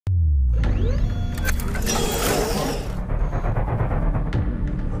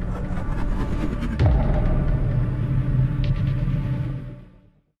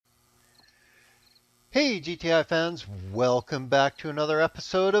Hey GTI fans, welcome back to another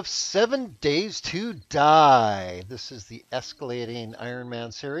episode of 7 Days to Die. This is the Escalating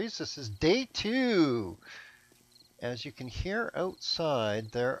Ironman series. This is day 2. As you can hear outside,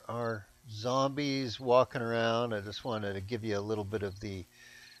 there are zombies walking around. I just wanted to give you a little bit of the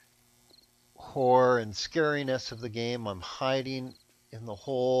horror and scariness of the game. I'm hiding in the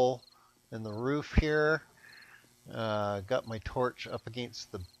hole in the roof here. Got my torch up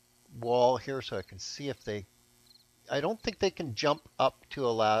against the wall here so I can see if I don't think they can jump up to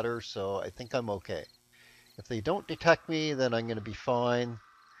a ladder, so I think I'm okay. If they don't detect me, then I'm going to be fine.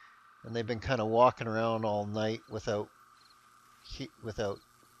 And they've been kind of walking around all night without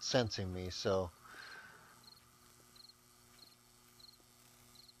sensing me, so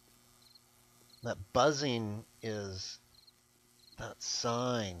that buzzing is that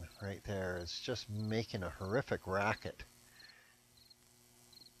sign right there. It's just making a horrific racket.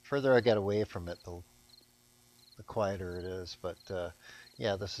 Further I get away from it, the quieter it is. But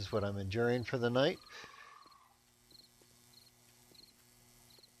yeah, this is what I'm enduring for the night.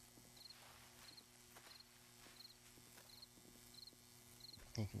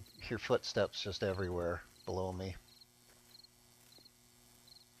 You can hear footsteps just everywhere below me.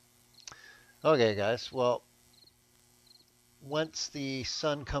 Okay, guys. Well, once the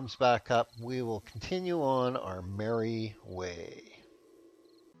sun comes back up, we will continue on our merry way.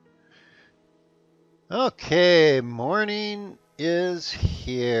 Okay, morning is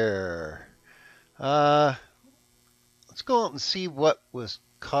here. Let's go out and see what was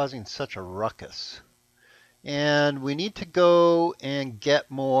causing such a ruckus. And we need to go and get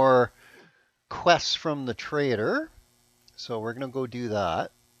more quests from the trader. So we're going to go do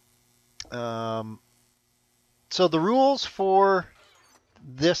that. So the rules for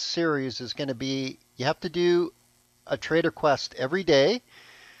this series is going to be you have to do a trader quest every day.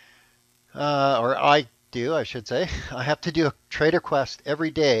 Or I should say. I have to do a trader quest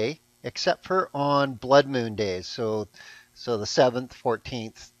every day except for on blood moon days. So the 7th,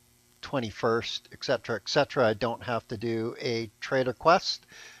 14th, 21st, etc. I don't have to do a trader quest.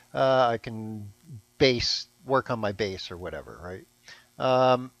 I can work on my base or whatever, right?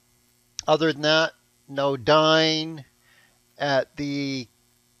 Other than that, no dying at the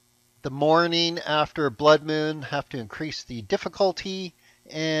morning after blood moon. Have to increase the difficulty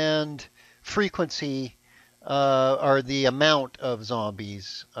and frequency or the amount of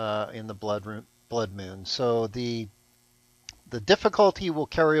zombies in the blood moon. So the difficulty will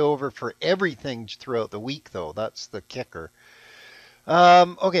carry over for everything throughout the week, though. That's the kicker.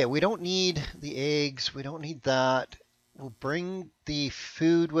 Okay, we don't need the eggs. We don't need that. We'll bring the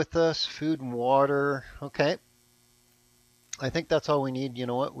food with us, food and water. Okay. I think that's all we need. You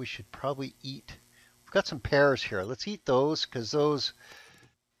know what? We should probably eat. We've got some pears here. Let's eat those because those,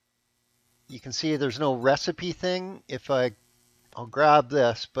 you can see there's no recipe thing. I'll grab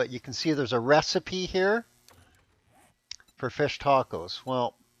this, but you can see there's a recipe here for fish tacos.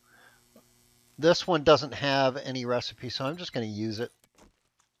 Well, this one doesn't have any recipe, so I'm just going to use it.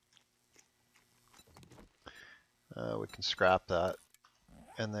 We can scrap that,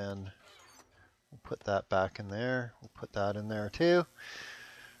 and then we'll put that back in there. We'll put that in there too.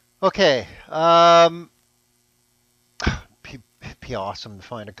 Okay. It'd be awesome to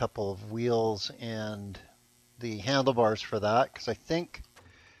find a couple of wheels and the handlebars for that, because I think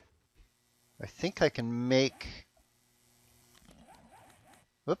I can make.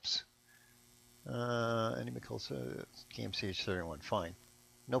 Whoops. Enemy calls game stage 31. Fine.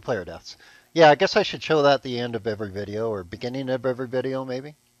 No player deaths. Yeah, I guess I should show that at the end of every video or beginning of every video,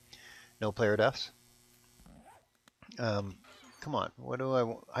 maybe. No player deaths. Come on. What do I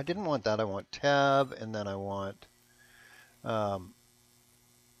want? I didn't want that. I want tab, and then I want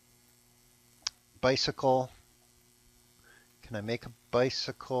bicycle. Can I make a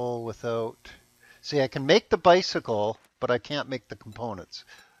bicycle without... See, I can make the bicycle, but I can't make the components.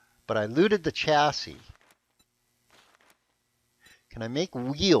 But I looted the chassis. Can I make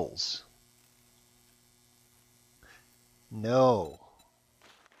wheels? No.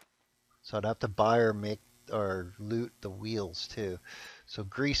 So I'd have to buy or make or loot the wheels too. So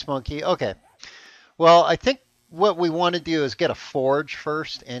grease monkey. Okay. Well, I think what we want to do is get a forge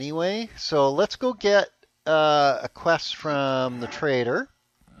first anyway. So let's go get a quest from the trader.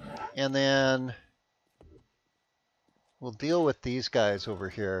 And then we'll deal with these guys over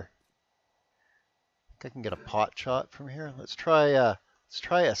here. I think I can get a pot shot from here. Let's try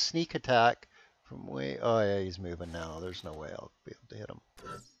a sneak attack from way. Oh yeah, he's moving now. There's no way I'll be able to hit him.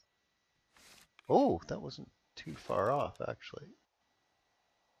 Oh, that wasn't too far off actually.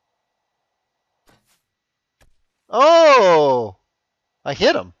 Oh, I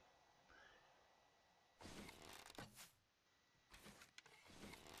hit him.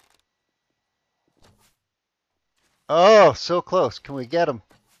 Oh, so close. Can we get him?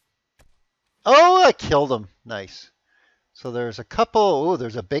 Oh, I killed him. Nice. So there's a couple. Oh,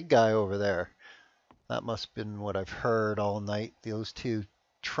 there's a big guy over there. That must have been what I've heard all night. Those two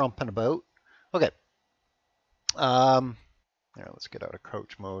trumping about. Okay. Um, yeah, let's get out of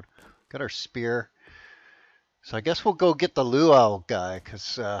crouch mode. Got our spear. So I guess we'll go get the luau guy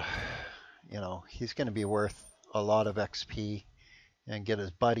because, he's going to be worth a lot of XP and get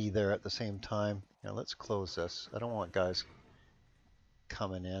his buddy there at the same time. Now let's close this. I don't want guys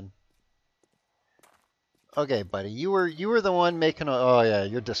coming in. Okay, buddy, you were the one making a, oh yeah,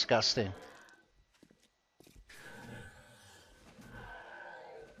 you're disgusting.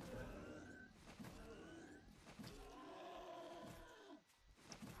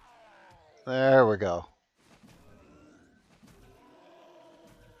 There we go.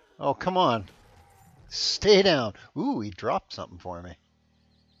 Oh, come on. Stay down. Ooh, he dropped something for me.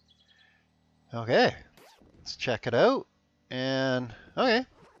 Okay, let's check it out. And, okay,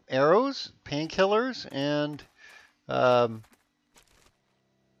 arrows, painkillers, and um,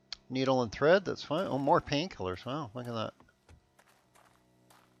 needle and thread. That's fine. Oh, more painkillers. Wow, look at that.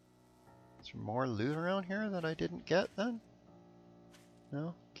 Is there more loot around here that I didn't get then?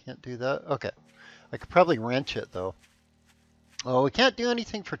 No, can't do that. Okay, I could probably wrench it though. Oh, we can't do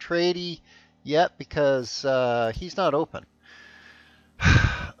anything for Trady yet because he's not open.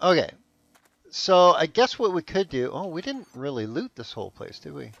 Okay, so I guess what we could do, oh, we didn't really loot this whole place,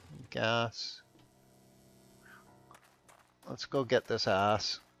 did we? Gas. Let's go get this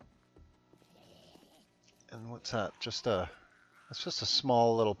ass. And what's that? It's just a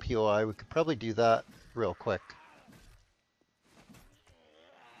small little POI. We could probably do that real quick.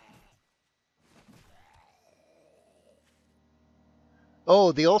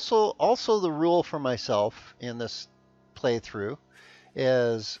 Oh, also the rule for myself in this playthrough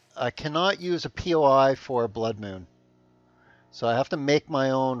is I cannot use a POI for a Blood Moon. So I have to make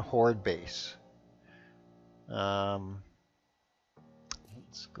my own horde base. Let's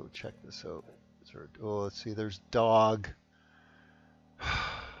go check this out. Oh, let's see, there's dog.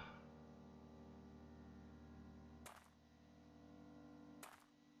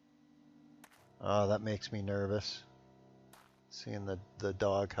 Oh, that makes me nervous. Seeing the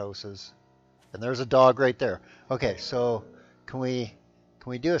dog houses. And there's a dog right there. Okay, so can we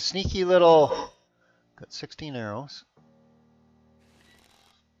do a sneaky little, got 16 arrows.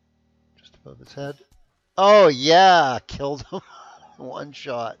 Just above his head. Oh yeah, killed him. One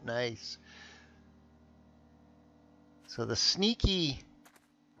shot, nice. So the sneaky,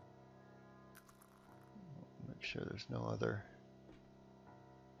 make sure there's no other.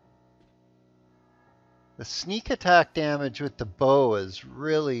 The sneak attack damage with the bow is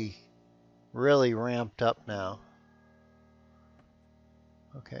really, really ramped up now.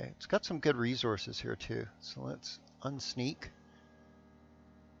 Okay, it's got some good resources here too. So let's unsneak.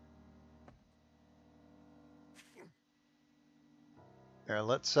 Here,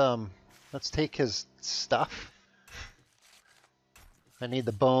 let's take his stuff. I need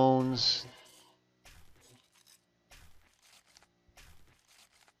the bones.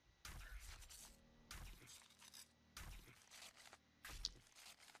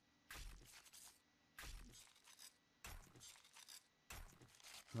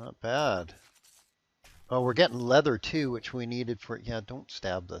 Not bad. Oh, we're getting leather too, which we needed for, yeah, don't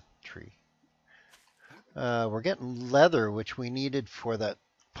stab the tree. We're getting leather, which we needed for that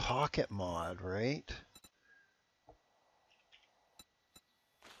pocket mod, right?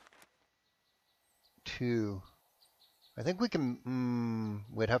 Two. I think we can,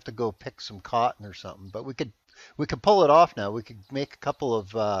 we'd have to go pick some cotton or something, but we could pull it off now. We could make a couple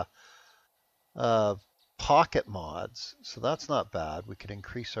of pocket mods, so that's not bad. We could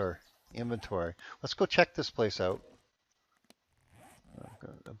increase our inventory. Let's go check this place out. I've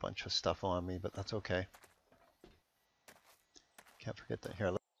got a bunch of stuff on me, but that's okay. Can't forget that.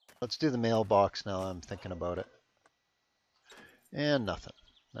 Here, let's do the mailbox now. I'm thinking about it. And nothing.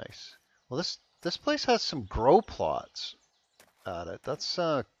 Nice. Well, this place has some grow plots at it. That's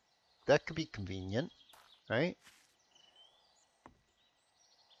that could be convenient, right?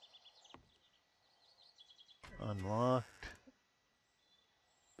 Unlocked.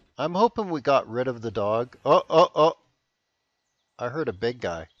 I'm hoping we got rid of the dog. Oh, oh, oh. I heard a big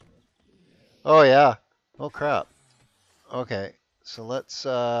guy. Oh, yeah. Oh, crap. Okay. So let's,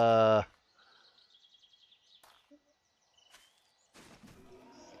 you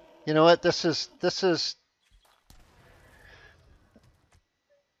know what? This is,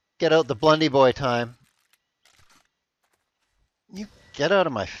 get out the Blundy Boy time. You get out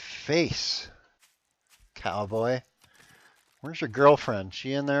of my face, cowboy. Where's your girlfriend?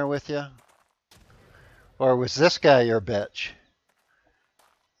 She in there with you? Or was this guy your bitch?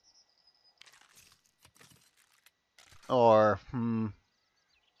 Or,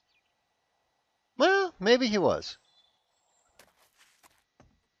 well, maybe he was.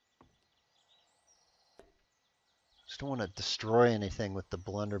 Just don't want to destroy anything with the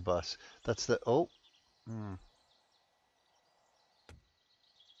blunderbuss. That's the, oh, hmm.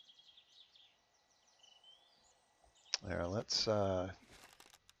 There, let's,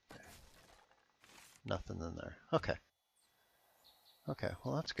 nothing in there. Okay. Okay,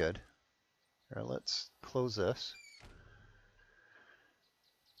 well, that's good. Here, let's close this.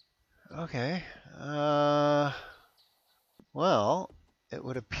 Okay. Well, it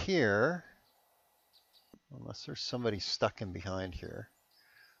would appear, unless there's somebody stuck in behind here.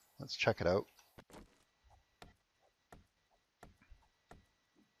 Let's check it out.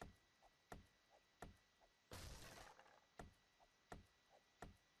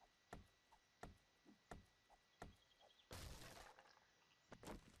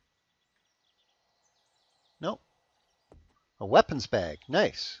 Nope. A weapons bag.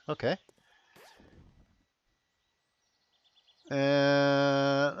 Nice. Okay.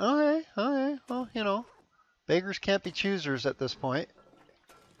 Okay, okay. Well, you know, beggars can't be choosers at this point.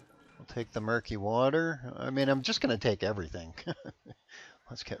 We'll take the murky water. I mean, I'm just going to take everything.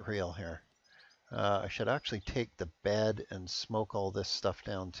 Let's get real here. I should actually take the bed and smoke all this stuff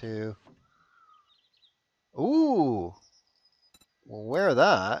down too. Ooh, we'll wear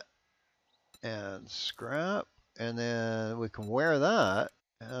that and scrap. And then we can wear that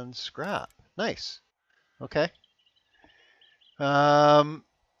and scrap. Nice. Okay.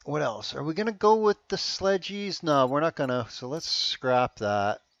 What else? Are we going to go with the sledgies? No, we're not going to. So let's scrap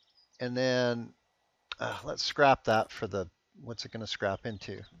that. And then let's scrap that for the, what's it going to scrap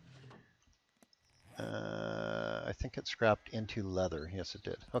into? I think it scrapped into leather. Yes, it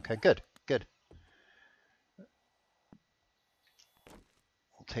did. Okay, good, good. We'll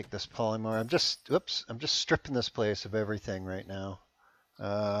take this polymer. I'm just stripping this place of everything right now.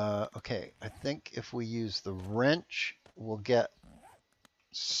 Okay, I think if we use the wrench, we'll get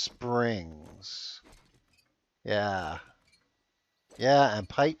springs. Yeah. Yeah, and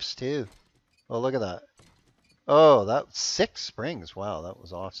pipes too. Oh, look at that. Oh, that 6 springs. Wow, that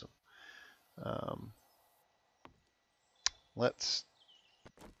was awesome. Um, let's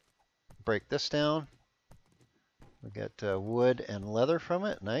break this down. We get wood and leather from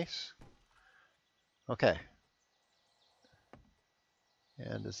it. Nice. Okay.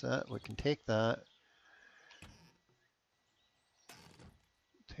 And is that, we can take that.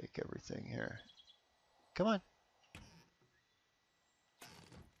 Take everything here. Come on.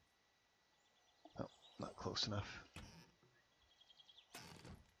 Oh, not close enough.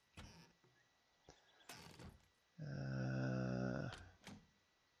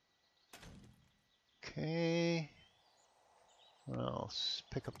 Okay. What else?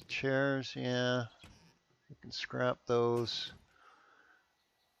 Pick up the chairs. Yeah. We can scrap those.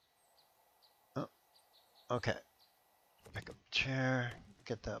 Oh, okay. Pick up the chair.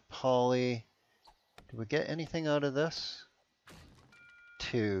 Get that poly. Did we get anything out of this?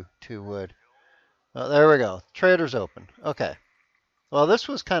 2 wood. Oh, there we go. Trader's open. Okay. Well, this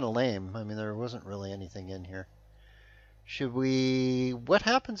was kind of lame. I mean, there wasn't really anything in here. Should we... What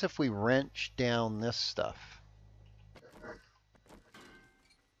happens if we wrench down this stuff?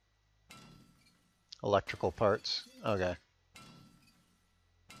 Electrical parts. Okay.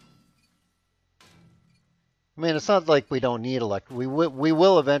 I mean, it's not like we don't need we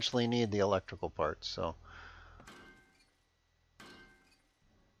will eventually need the electrical parts, so.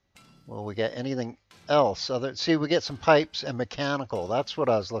 Will we get anything else? See, we get some pipes and mechanical. That's what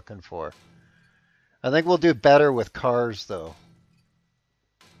I was looking for. I think we'll do better with cars, though.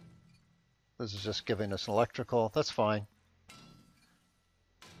 This is just giving us electrical. That's fine.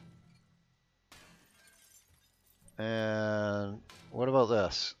 And what about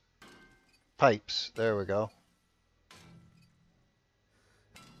this? Pipes. There we go.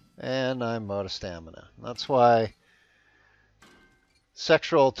 And I'm out of stamina. That's why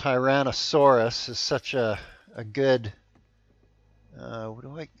sexual Tyrannosaurus is such a good... what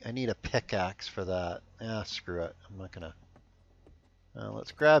do I need a pickaxe for that. Ah, screw it. I'm not going to...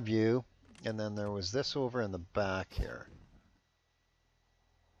 let's grab you. And then there was this over in the back here.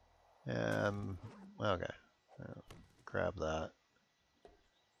 Okay. Grab that.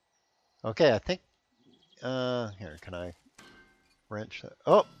 Okay, I think... here, can I wrench that?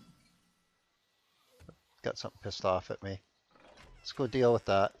 Oh! Got something pissed off at me. Let's go deal with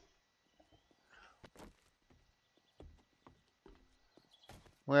that.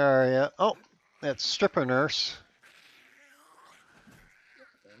 Where are you? Oh, it's Stripper Nurse.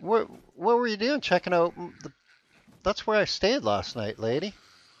 What what were you doing? Checking out that's where I stayed last night, lady.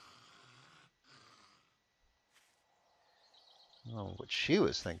 I don't know what she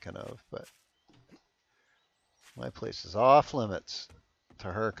was thinking of, but my place is off limits to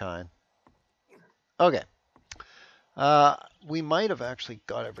her kind. Okay. Uh, we might have actually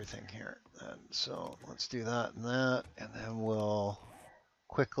got everything here. And so let's do that, and then we'll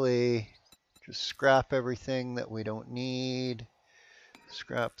quickly just scrap everything that we don't need.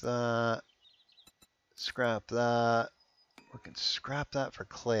 Scrap that. Scrap that. We can scrap that for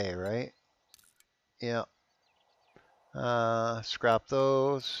clay, right? Yeah. Scrap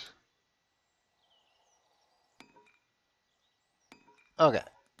those. Okay.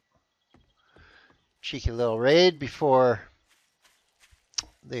 Cheeky little raid before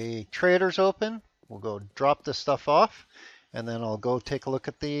the traders open. We'll go drop this stuff off, and then I'll go take a look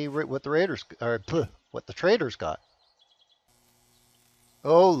at the what the raiders or what the traders got.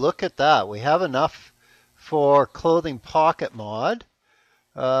 Oh, look at that! We have enough for clothing pocket mod.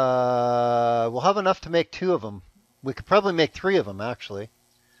 We'll have enough to make two of them. We could probably make three of them actually.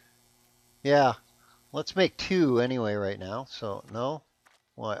 Yeah, let's make two anyway right now. So no,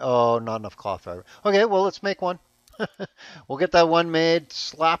 why? Oh, not enough cloth fiber. Okay, well let's make one. We'll get that one made,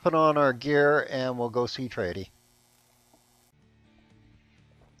 slap it on our gear, and we'll go see Trady.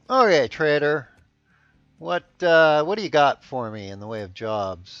 Okay, trader. What do you got for me in the way of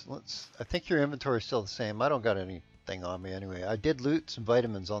jobs? I think your inventory is still the same. I don't got anything on me anyway. I did loot some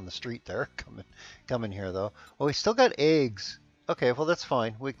vitamins on the street there. Coming here though. Oh, we still got eggs. Okay, well that's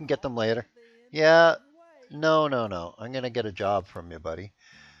fine. We can get them later. Yeah. No, no, no. I'm gonna get a job from you, buddy.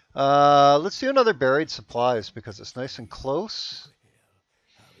 Let's do another buried supplies because it's nice and close.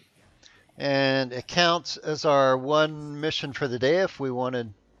 And it counts as our one mission for the day if we want to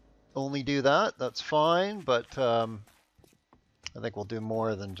only do that. That's fine, but I think we'll do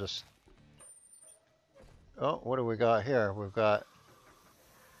more than just... Oh, what do we got here? We've got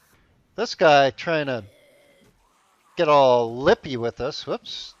this guy trying to get all lippy with us.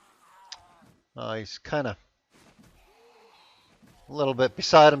 Whoops. He's kind of a little bit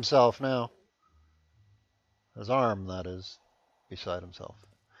beside himself now. His arm, that is, beside himself.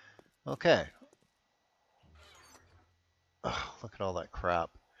 Okay. Oh, look at all that crap.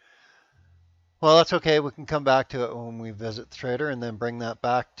 Well, that's okay. We can come back to it when we visit the trader and then bring that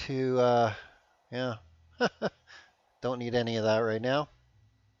back to, yeah. Don't need any of that right now.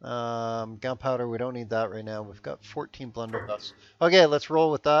 Gunpowder, we don't need that right now. We've got 14 blunderbuss. Okay, let's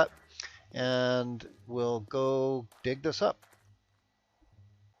roll with that. And we'll go dig this up.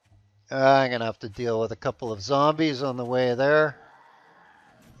 I'm going to have to deal with a couple of zombies on the way there.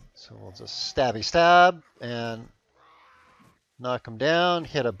 So we'll just stabby stab and knock him down,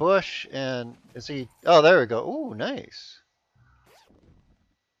 hit a bush, and is he... Oh, there we go. Ooh, nice.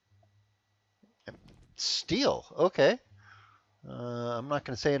 Steel, okay. I'm not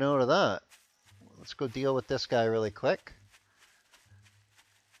going to say no to that. Let's go deal with this guy really quick.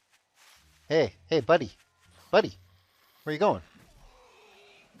 Hey, hey, buddy. Buddy, where you going?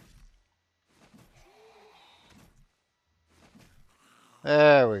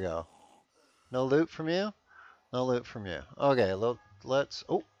 There we go. No loot from you? No loot from you. Okay, let's...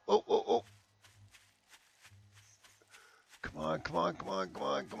 Oh, oh, oh, oh. Come on, come on, come on, come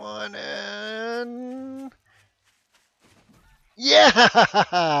on, come on, and...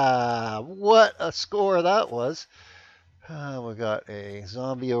 Yeah! What a score that was. We got a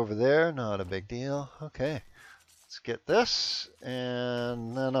zombie over there, not a big deal. Okay, let's get this,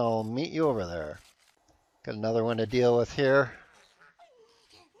 and then I'll meet you over there. Got another one to deal with here.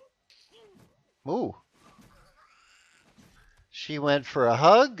 Ooh. She went for a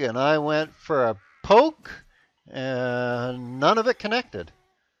hug, and I went for a poke, and none of it connected.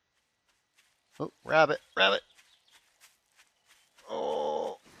 Oh, rabbit, rabbit.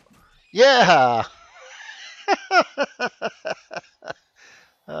 Oh, yeah.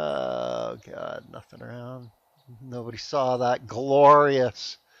 Oh, God, nothing around. Nobody saw that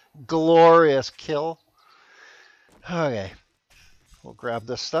glorious, glorious kill. Okay, we'll grab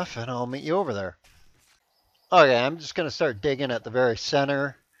this stuff and I'll meet you over there. Okay, I'm just going to start digging at the very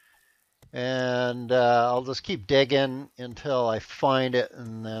center. And I'll just keep digging until I find it,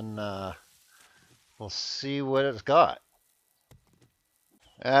 and then we'll see what it's got.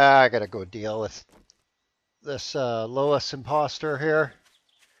 I gotta go deal with this Lois imposter here.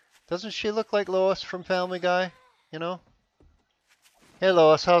 Doesn't she look like Lois from Family Guy? You know? Hey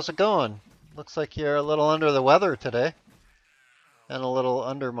Lois, how's it going? Looks like you're a little under the weather today. And a little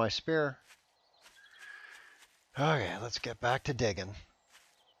under my spear. Okay, let's get back to digging.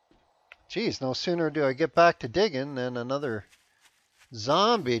 Geez, no sooner do I get back to digging than another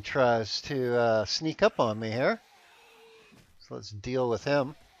zombie tries to sneak up on me here. So let's deal with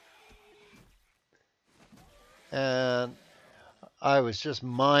him. And I was just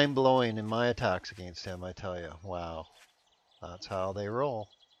mind-blowing in my attacks against him, I tell you. Wow. That's how they roll.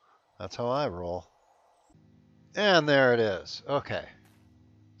 That's how I roll. And there it is. Okay.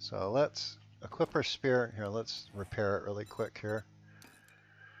 So let's equip our spirit. Here, let's repair it really quick here.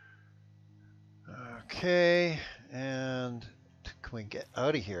 Okay. And can we get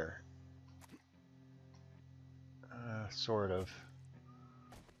out of here? Sort of.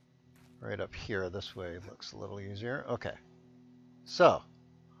 Right up here this way looks a little easier. Okay. So,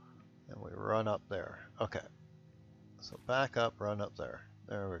 and we run up there. Okay. So back up, run up there.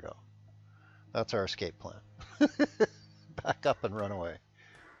 There we go. That's our escape plan. Back up and run away.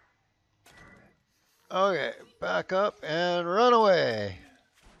 Okay, back up and run away.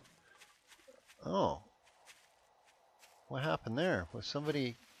 Oh, what happened there? Was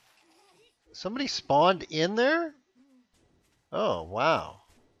somebody spawned in there? Oh, wow.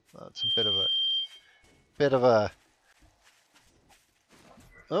 That's a bit of a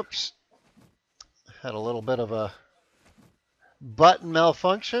oops. Had a little bit of a button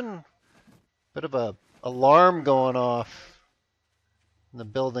malfunction. Bit of a alarm going off in the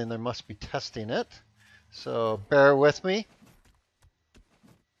building. They must be testing it. So bear with me.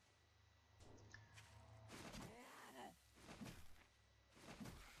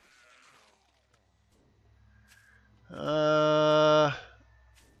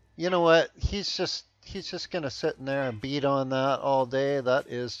 You know what? He's just gonna sit in there and beat on that all day. That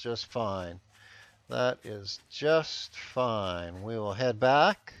is just fine. That is just fine. We will head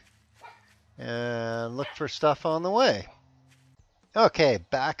back and look for stuff on the way. Okay,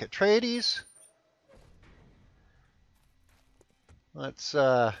 back at Trades. Let's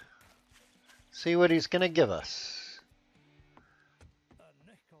see what he's gonna give us. A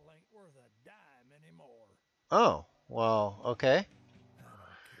nickel ain't worth a dime anymore. Oh, well, okay. I don't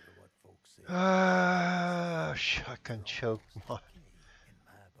care what folks say. Shotgun choke mod. In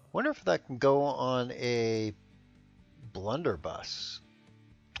my book. Wonder if that can go on a blunderbuss.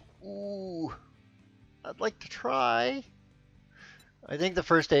 Ooh, I'd like to try. I think the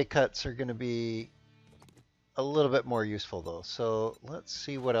first 8 cuts are going to be a little bit more useful though. So let's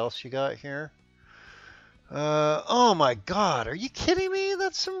see what else you got here. Oh my God, are you kidding me?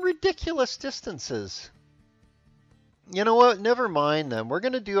 That's some ridiculous distances. You know what? Never mind them. We're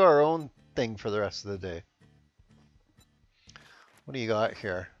going to do our own thing for the rest of the day. What do you got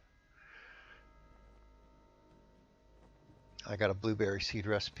here? I got a blueberry seed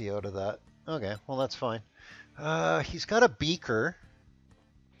recipe out of that. Okay, well that's fine. He's got a beaker.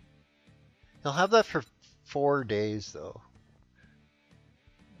 He'll have that for 4 days though.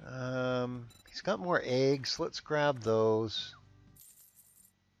 He's got more eggs. Let's grab those.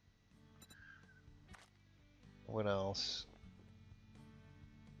 What else?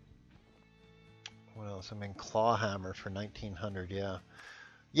 What else? I mean, claw hammer for 1900. Yeah,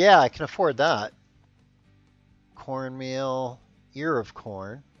 yeah, I can afford that. Cornmeal, ear of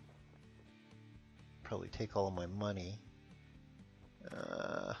corn. Probably take all of my money.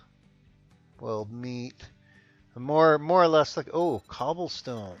 Boiled meat. More or less like, oh,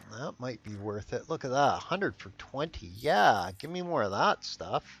 cobblestone. That might be worth it. Look at that, 100 for 20. Yeah, give me more of that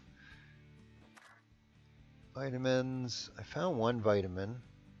stuff. Vitamins. I found one vitamin.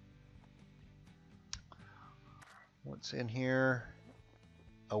 What's in here?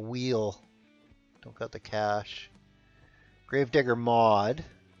 A wheel. Don't got the cash. Gravedigger mod.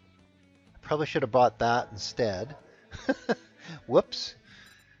 I probably should have bought that instead. Whoops.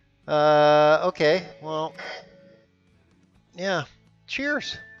 Okay, well, yeah.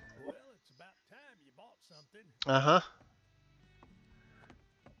 Cheers. Well, it's about time you bought something. Uh-huh.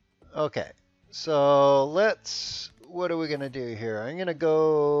 Okay, so what are we gonna do here? I'm gonna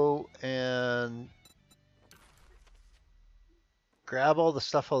go and grab all the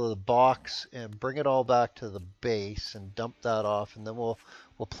stuff out of the box and bring it all back to the base and dump that off, and then we'll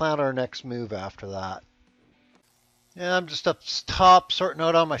plan our next move after that. Yeah, I'm just up top sorting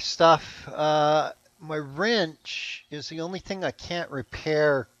out all my stuff. My wrench is the only thing I can't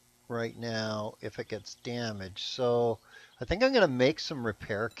repair right now if it gets damaged. So I think I'm going to make some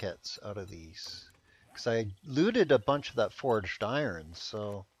repair kits out of these because I looted a bunch of that forged iron.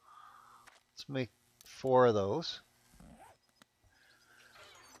 So let's make 4 of those.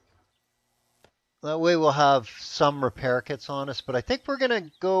 That way we'll have some repair kits on us, but I think we're going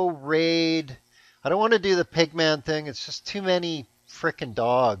to go raid. I don't want to do the pigman thing. It's just too many frickin'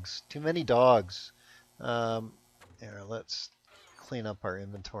 dogs. Too many dogs. Here, let's clean up our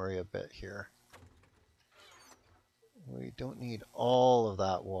inventory a bit here. We don't need all of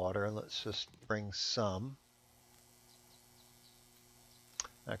that water. Let's just bring some.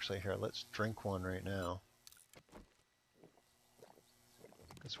 Actually, here, let's drink one right now.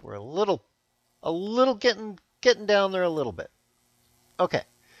 Because we're a little getting down there a little bit. Okay.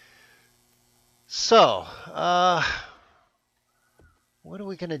 So, what are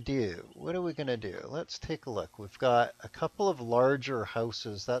we gonna do? What are we gonna do? Let's take a look. We've got a couple of larger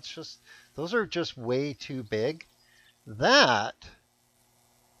houses. Those are just way too big. That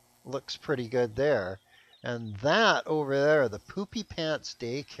looks pretty good there. And that over there, the Poopy Pants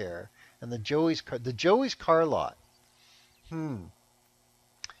Daycare and the Joey's car lot. Hmm.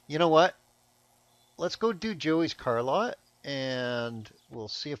 You know what? Let's go do Joey's car lot and we'll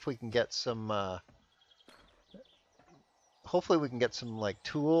see if we can get some hopefully we can get some like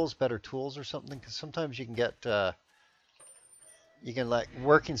tools, better tools or something because sometimes you can get you can like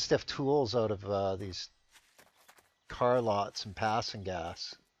working stiff tools out of these car lots and passing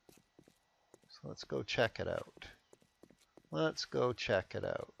gas. So let's go check it out. Let's go check it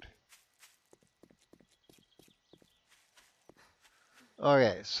out.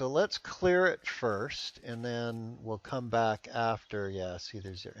 Okay, so let's clear it first, and then we'll come back after. Yeah, see,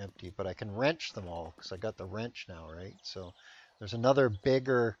 these are empty, but I can wrench them all because I got the wrench now, right? So there's another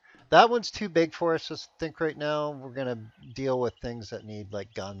bigger. That one's too big for us. Just think right now we're gonna deal with things that need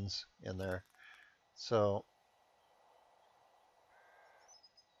like guns in there. So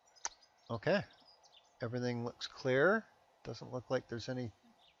okay, everything looks clear. Doesn't look like there's any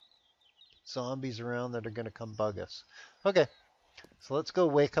zombies around that are gonna come bug us. Okay, so let's go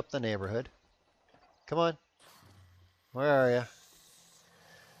wake up the neighborhood. Come on, where are you?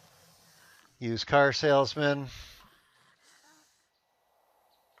 Used car salesman.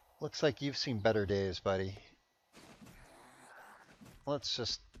 Looks like you've seen better days, buddy. Let's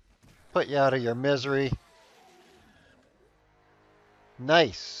just put you out of your misery.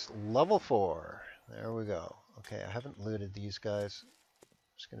 Nice. Level 4. There we go. Okay, I haven't looted these guys.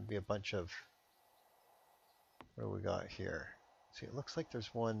 There's going to be a bunch of... What do we got here? See, it looks like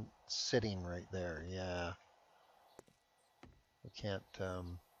there's one sitting right there. Yeah. We can't...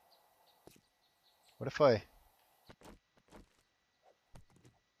 What if I...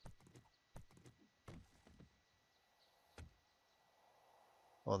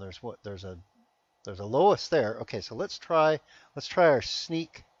 Well, there's what? There's a Lois there. Okay, so let's try our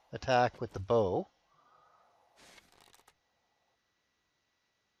sneak attack with the bow.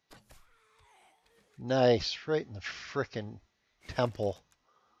 Nice, right in the frickin' temple.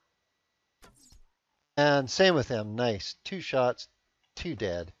 And same with him. Nice. 2 shots, 2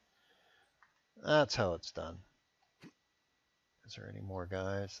 dead. That's how it's done. Is there any more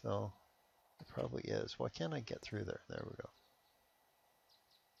guys though? There probably is. Why can't I get through there? There we go.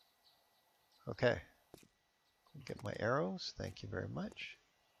 Okay. Get my arrows. Thank you very much.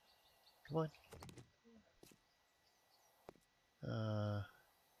 Come on.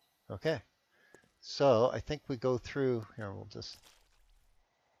 Okay. So I think we go through here. We'll just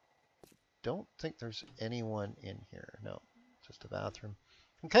don't think there's anyone in here. No, just a bathroom.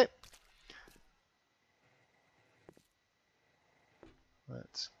 Okay.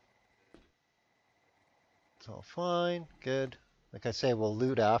 It's all fine. Good. Like I say, we'll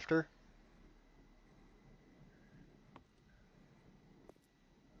loot after.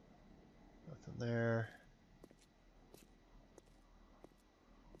 Nothing there.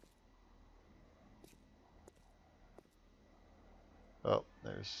 Oh,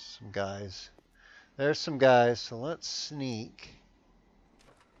 there's some guys. There's some guys. So let's sneak.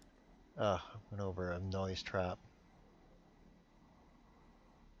 Oh, went over a noise trap.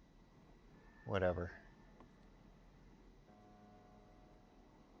 Whatever.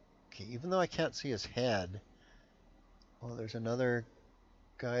 Okay, even though I can't see his head. Oh, there's another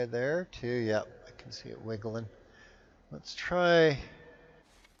guy there too. Yep, I can see it wiggling. Let's try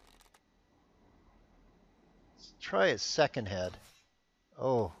his second head.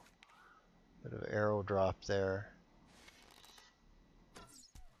 Oh, bit of arrow drop there.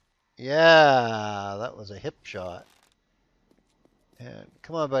 Yeah, that was a hip shot. And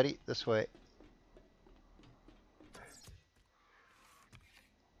come on, buddy, this way.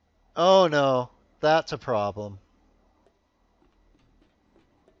 Oh no, that's a problem.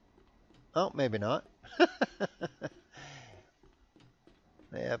 Oh, maybe not.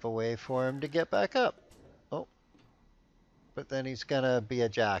 They have a way for him to get back up. Oh, but then he's gonna be a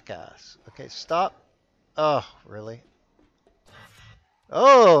jackass. Okay, stop. Oh, really?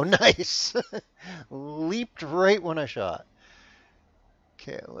 Oh, nice. Leaped right when I shot.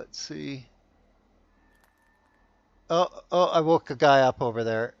 Okay, let's see. Oh, I woke a guy up over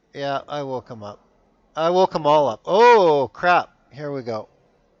there. Yeah, I woke him up. I woke them all up. Oh, crap. Here we go.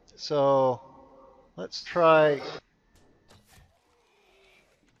 So let's try.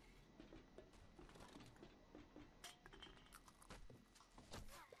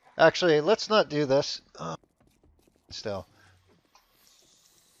 Actually, let's not do this. Oh, still.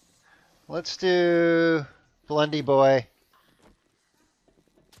 Let's do Blundy Boy.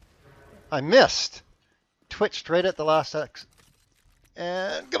 I missed. Twitched right at the last X.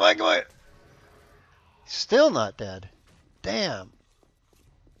 And come on, come on. Still not dead. Damn.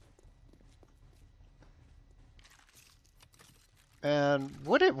 And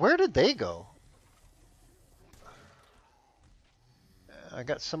where did they go? I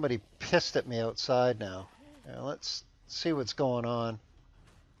got somebody pissed at me outside now. Let's see what's going on.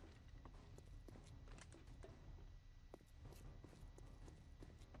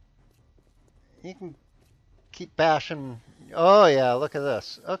 You can keep bashing. Oh yeah, look at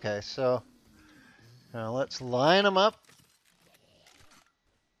this. Okay, so now let's line them up.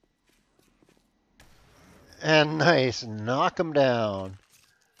 And nice, knock them down.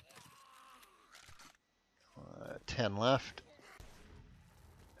 10 left.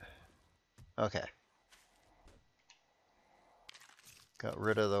 Okay. Got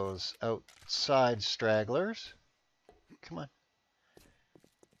rid of those outside stragglers. Come on.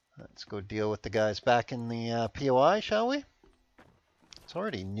 Let's go deal with the guys back in the POI, shall we? It's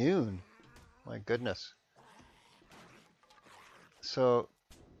already noon. My goodness. So,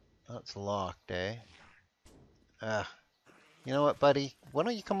 that's locked, eh? Ah, you know what, buddy? Why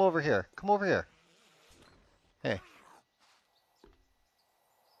don't you come over here? Come over here. Hey.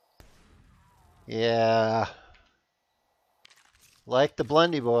 Yeah. Like the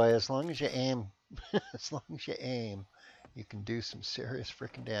Blundy Boy, as long as you aim, as long as you aim, you can do some serious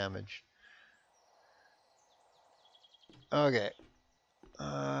freaking damage. Okay.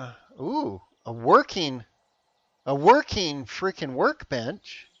 Ooh, a working freaking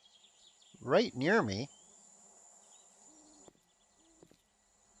workbench right near me.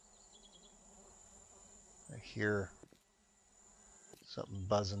 I hear something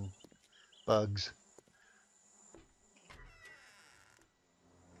buzzing, bugs.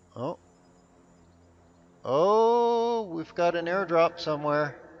 Oh, oh, we've got an airdrop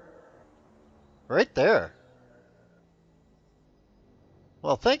somewhere. Right there.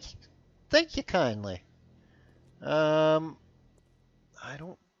 Well, thank you kindly. Um, I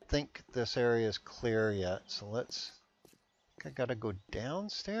don't think this area is clear yet, so let's. I gotta go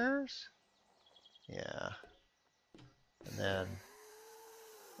downstairs. Yeah, and then.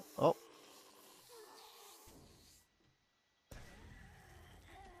 Oh,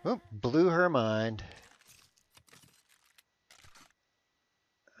 oop, blew her mind.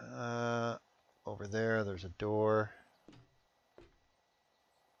 Uh, over there, there's a door.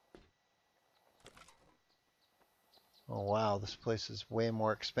 Oh wow, this place is way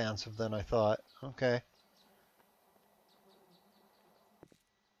more expansive than I thought. Okay.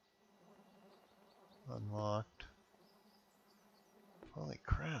 Unlocked. Holy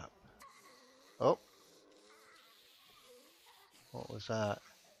crap. Oh, what was that?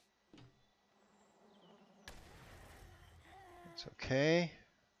 It's okay.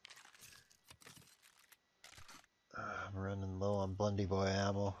 I'm running low on Blundy Boy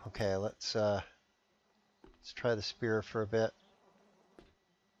ammo. Okay, let's try the spear for a bit.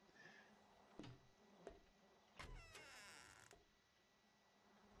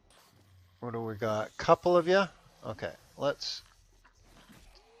 What do we got? Couple of you? Okay, let's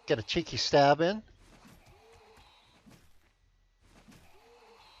get a cheeky stab in.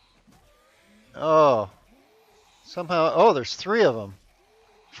 Oh, somehow, oh, there's 3 of them.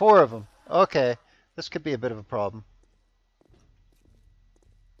 4 of them. Okay, this could be a bit of a problem.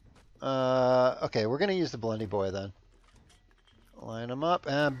 Okay, we're gonna use the Blundy Boy then. Line them up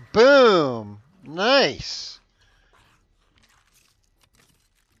and boom! Nice!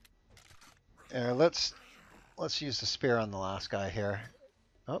 Let's use the spear on the last guy here.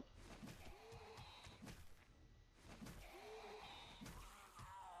 Oh.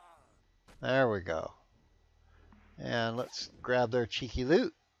 There we go. And let's grab their cheeky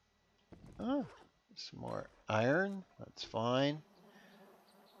loot. Oh, some more iron. That's fine.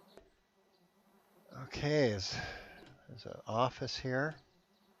 Okay, there's an office here.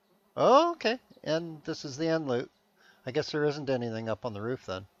 Oh, okay. And this is the end loot. I guess there isn't anything up on the roof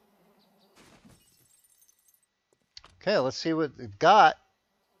then. Okay, let's see what we've got.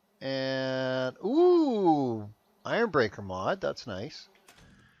 And, ooh, Ironbreaker mod. That's nice.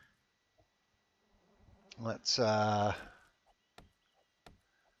 Let's have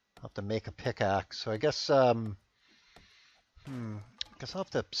to make a pickaxe. So I guess I guess I'll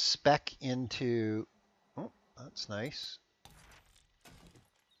have to spec into That's nice.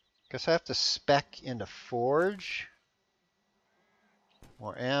 Guess I have to spec into forge.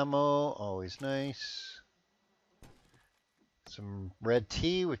 More ammo, always nice. Some red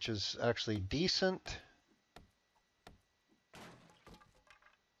tea, which is actually decent.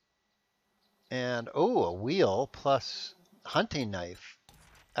 And oh, a wheel plus hunting knife.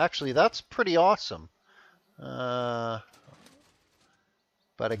 Actually, that's pretty awesome. But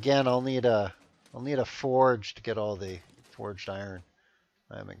again, I'll need a forge to get all the forged iron.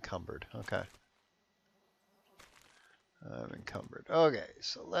 I'm encumbered. Okay. I'm encumbered. Okay,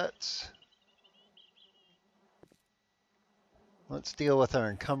 so let's deal with our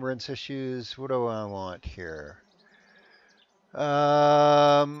encumbrance issues. What do I want here? They're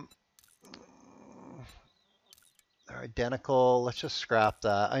identical. Let's just scrap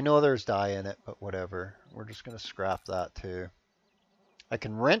that. I know there's dye in it, but whatever. We're just going to scrap that too. I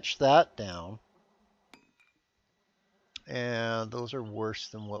can wrench that down. And those are worse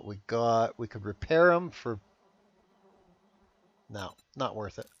than what we got. We could repair them for... No, not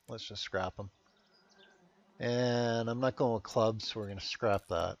worth it. Let's just scrap them. And I'm not going with clubs, so we're going to scrap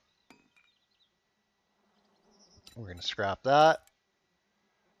that. We're going to scrap that.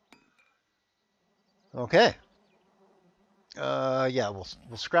 Okay. Yeah, we'll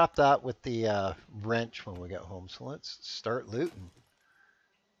scrap that with the wrench when we get home. So let's start looting.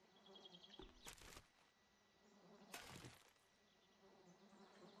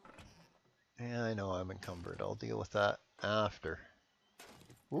 Yeah, I know I'm encumbered. I'll deal with that after.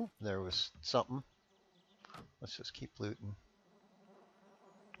 Ooh, there was something. Let's just keep looting.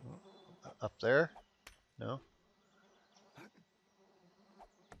 Up there? No?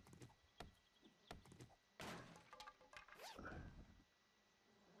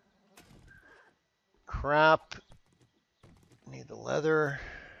 Crap. Need the leather.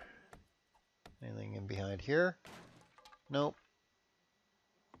 Anything in behind here? Nope.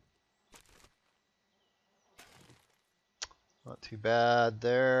 Not too bad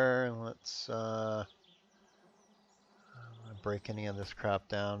there. Let's break any of this crap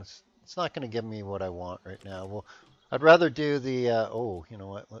down. It's not going to give me what I want right now. Well, I'd rather do the, oh, you know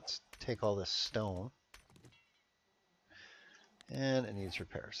what? Let's take all this stone. And it needs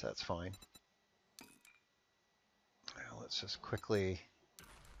repairs. That's fine. Now let's just quickly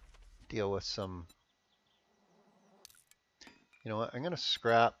deal with some... You know what? I'm going to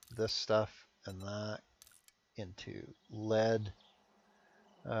scrap this stuff and that into lead.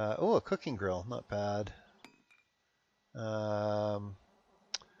 Oh, a cooking grill. Not bad. I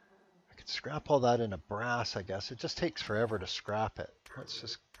could scrap all that into brass, I guess. It just takes forever to scrap it. Let's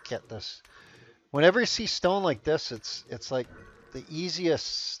just get this. Whenever you see stone like this, it's like the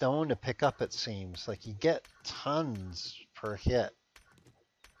easiest stone to pick up, it seems. Like you get tons per hit.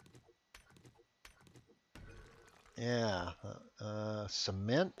 Yeah.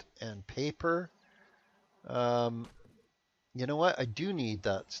 Cement and paper. Um, you know what? I do need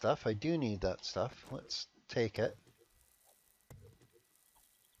that stuff. I do need that stuff. Let's take it.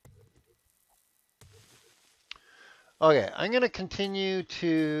 Okay, I'm going to continue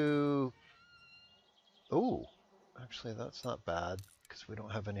to... Oh, actually, that's not bad because we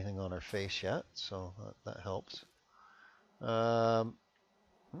don't have anything on our face yet, so that helps. Um,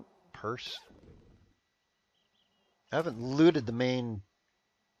 Purse. I haven't looted the main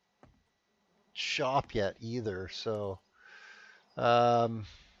shop yet either, so... Um,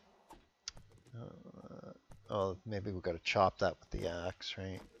 oh, maybe we've got to chop that with the axe,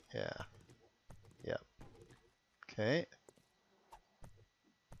 right? Yeah. Yeah. Okay.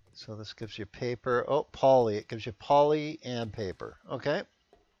 So this gives you paper. Oh, poly. It gives you poly and paper. Okay.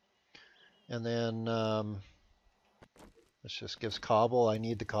 And then this just gives cobble. I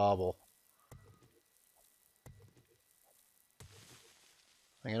need the cobble.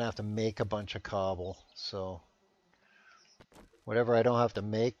 I'm gonna have to make a bunch of cobble. So whatever I don't have to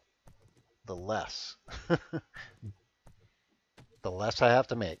make, the less. The less I have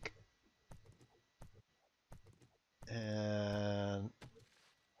to make. And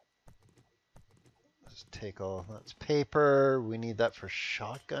let's take all, that's paper. We need that for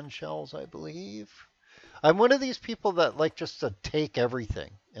shotgun shells, I believe. I'm one of these people that like just to take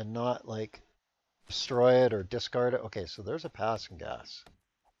everything and not like destroy it or discard it. Okay, so there's a passing gas.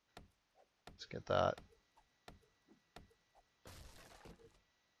 Let's get that.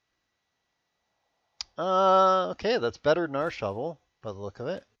 Okay, that's better than our shovel by the look of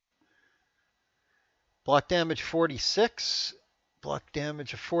it. Block damage 46, block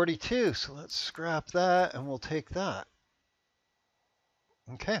damage of 42. So let's scrap that and we'll take that.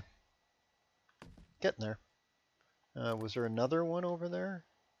 Okay, getting there. Was there another one over there?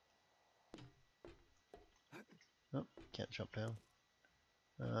 can't jump down.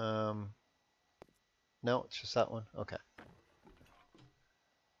 No, it's just that one. Okay.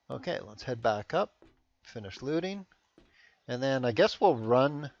 Okay, let's head back up. Finish looting. And then I guess we'll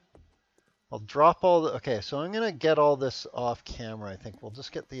run. I'll drop all the. Okay, so I'm gonna get all this off camera. I think we'll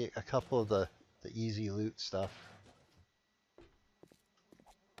just get a couple of the easy loot stuff.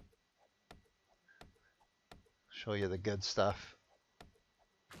 Show you the good stuff.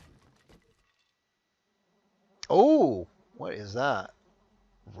 Oh, what is that?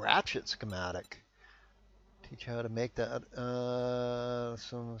 Ratchet schematic. Teach you how to make that.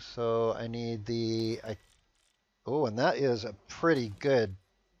 So I need oh, and that is a pretty good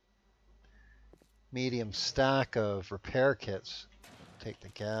medium stack of repair kits. Take the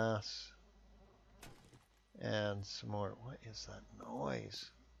gas and some more. What is that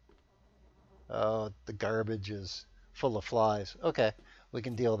noise? Oh, the garbage is full of flies. Okay, we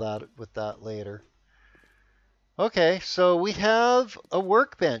can deal with that later. Okay, so we have a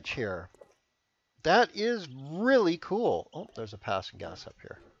workbench here. That is really cool. Oh, there's a passing gas up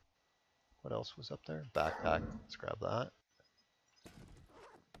here. What else was up there? Backpack. Let's grab that.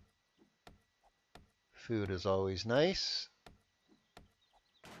 Food is always nice.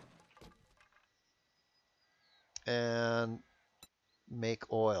 And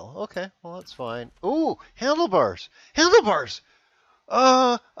make oil. Okay, well that's fine. Ooh, handlebars. Handlebars.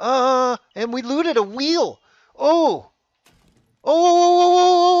 And we looted a wheel. Oh,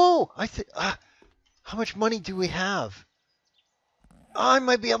 oh, I think. How much money do we have? I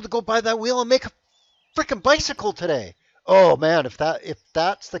might be able to go buy that wheel and make a freaking bicycle today. Oh man, if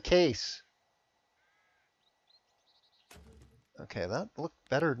that's the case. Okay, that looked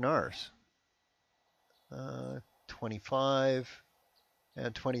better than ours. 25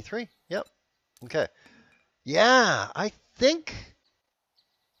 and 23. Yep. Okay. Yeah, I think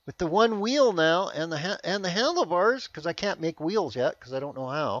with the one wheel now and the handlebars, because I can't make wheels yet because I don't know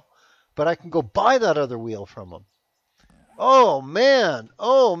how, but I can go buy that other wheel from them. Oh man,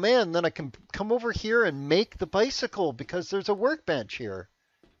 oh man, then I can come over here and make the bicycle because there's a workbench here.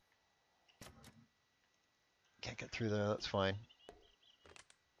 Can't get through there, that's fine.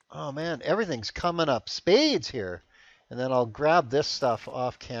 Oh man, everything's coming up spades here. And then I'll grab this stuff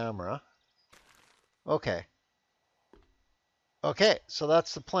off camera. Okay. Okay, so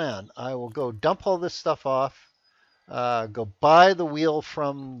that's the plan. I will go dump all this stuff off, go buy the wheel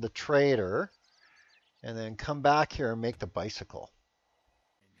from the trader, and then come back here and make the bicycle.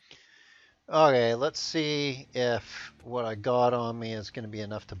 Okay, let's see if what I got on me is going to be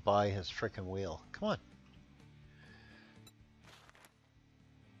enough to buy his frickin' wheel. Come on.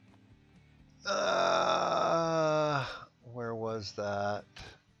 Where was that?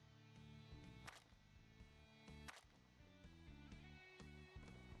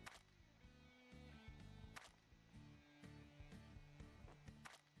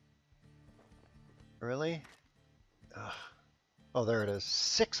 Really? Ugh. Oh, there it is.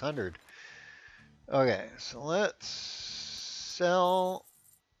 600. Okay, so let's sell.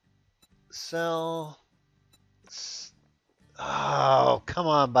 Oh, come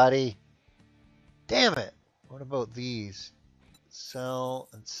on, buddy. Damn it. What about these? Sell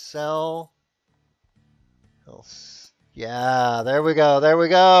and sell. Yeah, there we go. There we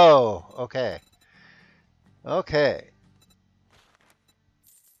go. Okay. Okay.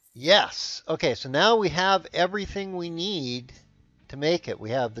 Yes. Okay, so now we have everything we need to make it.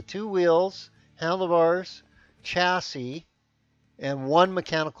 We have the two wheels, handlebars, chassis, and one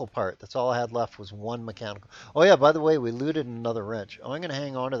mechanical part. That's all I had left was one mechanical. Oh yeah, by the way, we looted another wrench. Oh, I'm going to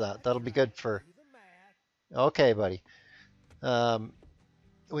hang on to that. That'll be good for... Okay, buddy.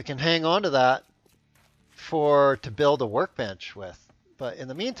 We can hang on to that to build a workbench with. But in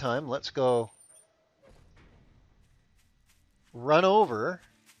the meantime, let's go run over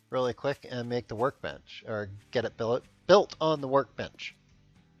really quick and make the workbench, or get it built on the workbench.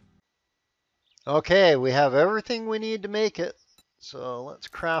 Okay, we have everything we need to make it. So let's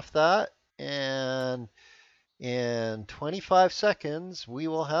craft that, and in 25 seconds we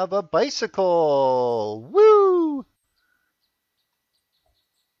will have a bicycle. Woo!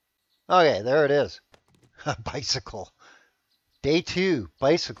 Okay, there it is. A bicycle. Day 2,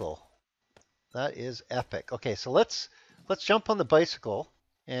 bicycle. That is epic. Okay, so let's jump on the bicycle,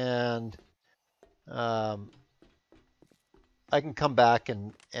 and I can come back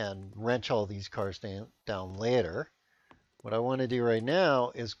and wrench all these cars down later. What I want to do right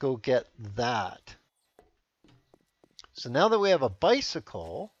now is go get that. So now that we have a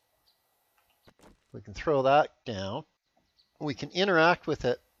bicycle, we can throw that down. We can interact with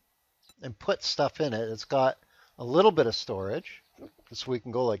it and put stuff in it. It's got a little bit of storage, so we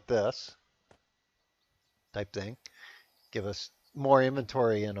can go like this type thing. give us more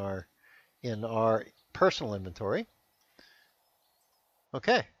inventory in our personal inventory.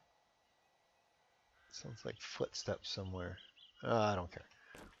 Okay. Sounds like footsteps somewhere. I don't care.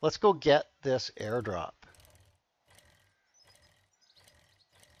 Let's go get this airdrop.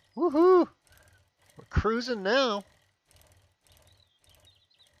 Woohoo! We're cruising now.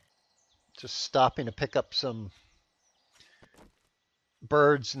 Just stopping to pick up some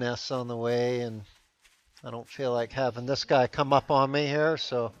birds' nests on the way, and I don't feel like having this guy come up on me here,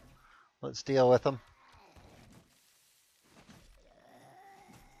 so let's deal with him.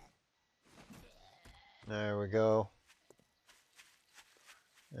 There we go.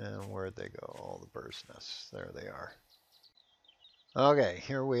 And where'd they go? All the bird's nests. There they are. Okay,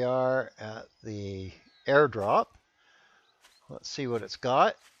 here we are at the airdrop. Let's see what it's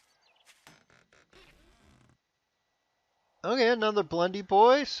got. Okay, another Blundy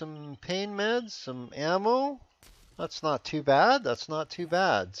boy, some pain meds, some ammo. That's not too bad. That's not too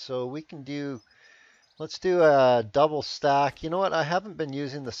bad. So we can do, let's do a double stack. You know what? I haven't been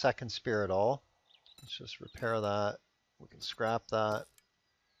using the second spear at all. Let's just repair that. We can scrap that.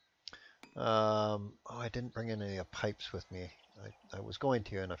 Oh, I didn't bring any pipes with me. I was going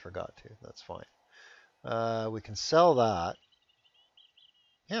to and I forgot to. That's fine. We can sell that.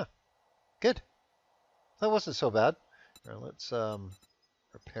 Yeah, good. That wasn't so bad. Here, let's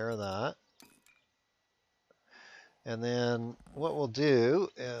repair that. And then what we'll do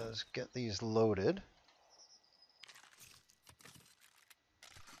is get these loaded.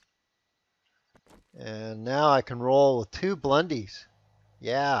 And now I can roll with 2 blundies.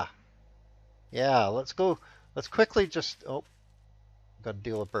 Yeah. Yeah, let's go. Let's quickly just, oh, got to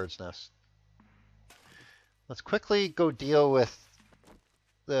deal with bird's nest. Let's quickly go deal with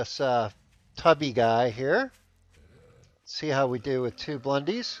this tubby guy here. See how we do with 2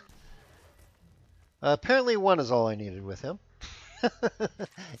 blundies. Apparently 1 is all I needed with him.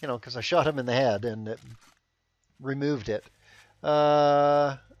 You know, because I shot him in the head and it removed it.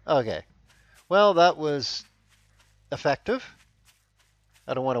 Okay. Well, that was effective.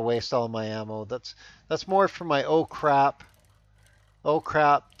 I don't want to waste all my ammo. That's more for my oh crap,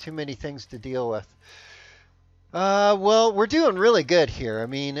 too many things to deal with. Well, we're doing really good here. I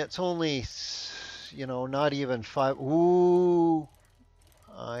mean, it's only, you know, not even 5. Ooh,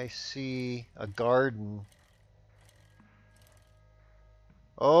 I see a garden.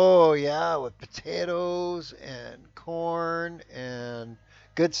 Oh yeah, with potatoes and corn and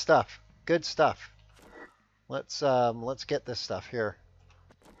good stuff. Good stuff. Let's get this stuff here.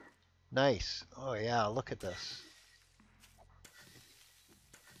 Nice. Oh yeah, look at this.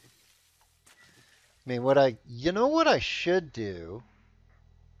 I mean, you know what I should do?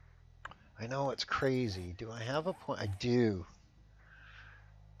 I know it's crazy. Do I have a point? I do.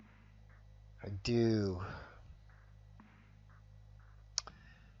 I do.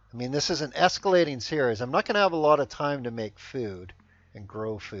 I mean, this is an escalating series. I'm not going to have a lot of time to make food and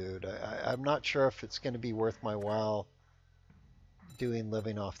grow food. I'm not sure if it's going to be worth my while doing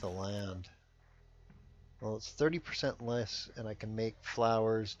living off the land. Well, it's 30% less, and I can make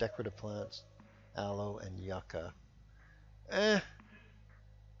flowers, decorative plants, aloe, and yucca. Eh,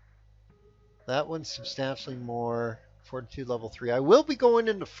 that one's substantially more. Fortitude level 3. I will be going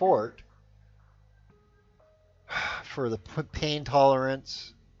into fort for the pain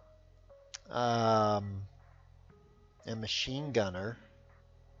tolerance um, and machine gunner.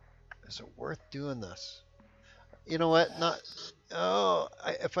 Is it worth doing this? You know what? Not. Oh,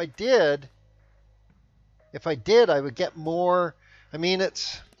 if I did, I would get more. I mean,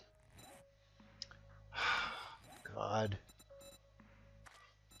 it's. God.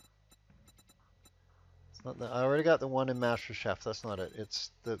 It's not I already got the one in Master Chef. That's not it.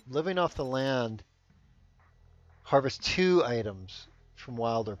 It's the living off the land. Harvest 2 items from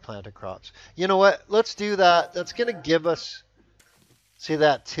wild or planted crops. You know what? Let's do that. That's going to give us. See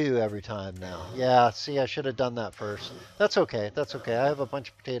that 2 every time now. Yeah, see, I should have done that first. That's okay. That's okay. I have a bunch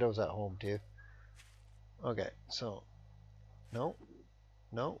of potatoes at home too. Okay, so no,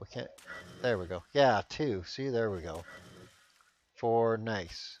 no, we can't. There we go. Yeah, 2. See, there we go. 4,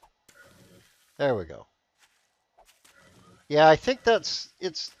 nice. There we go. Yeah, I think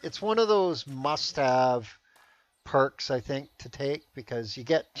it's one of those must-have perks I think to take because you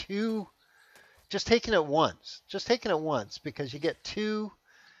get 2 just taking it once. Just taking it once because you get 2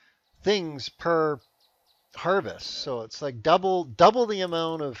 things per harvest. So it's like double the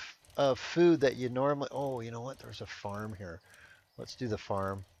amount of food that you normally. Oh, you know what? There's a farm here. Let's do the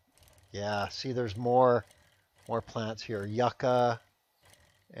farm. Yeah, see, there's more plants here. Yucca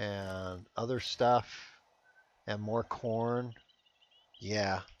and other stuff and more corn.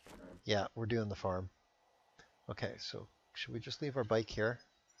 Yeah, yeah, we're doing the farm. Okay, so should we just leave our bike here?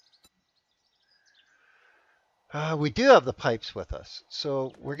 We do have the pipes with us.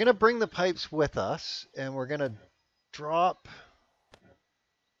 So we're going to bring the pipes with us, and we're going to drop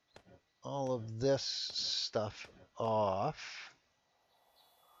all of this stuff off.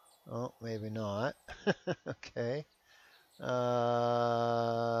 Oh, maybe not. Okay. Is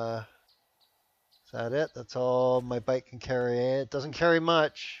that it? That's all my bike can carry. It doesn't carry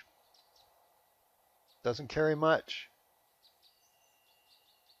much. Doesn't carry much.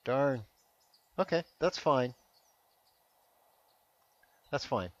 Darn. Okay, that's fine. That's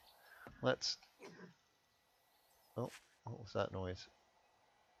fine. Let's. Oh, what was that noise?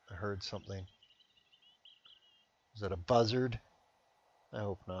 I heard something. Is that a buzzard? I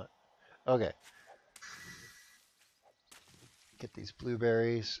hope not. Okay. Get these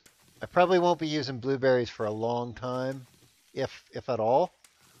blueberries. I probably won't be using blueberries for a long time, if at all.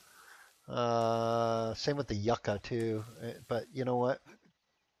 Same with the yucca too. But you know what?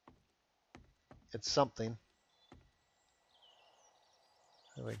 It's something.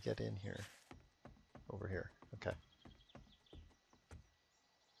 How do I get in here? Over here. Okay.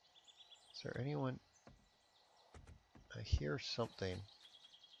 Is there anyone? I hear something.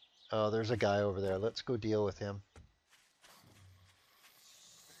 Oh, there's a guy over there. Let's go deal with him.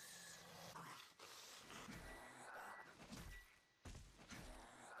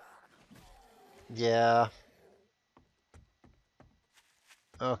 Yeah.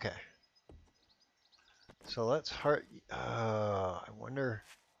 Okay. So let's heart. I wonder.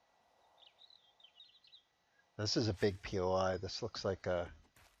 This is a big POI. This looks like a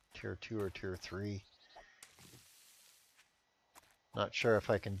tier 2 or tier 3. Not sure if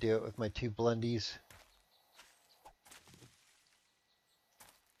I can do it with my two blendies.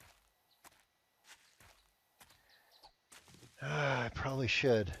 I probably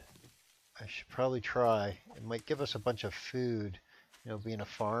should. I should probably try. It might give us a bunch of food. You know, being a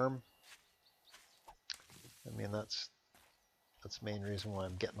farm. I mean, that's the main reason why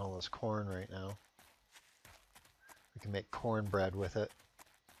I'm getting all this corn right now. We can make cornbread with it.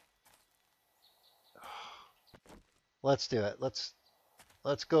 Let's do it. Let's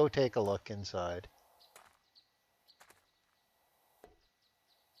go take a look inside.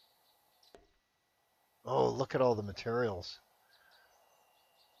 Oh, look at all the materials.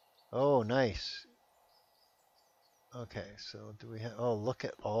 Oh, nice. Okay, so do we have, oh, look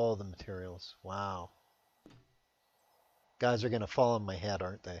at all the materials. Wow. Guys are going to fall on my head,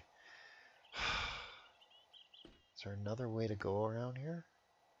 aren't they? Is there another way to go around here?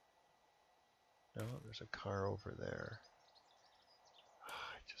 No, there's a car over there.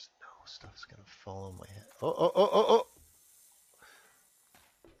 I just know stuff's going to fall on my head. Oh, oh, oh, oh, oh!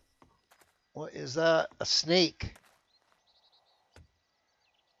 What is that? A snake.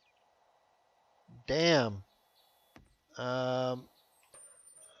 Damn. Let's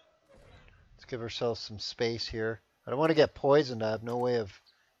give ourselves some space here. I don't want to get poisoned. I have no way of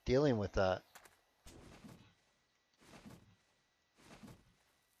dealing with that.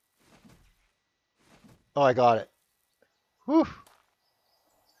 Oh, I got it. Whew.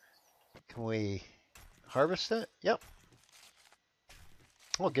 Can we harvest it? Yep.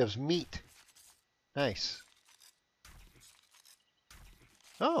 Oh, it gives meat. Nice.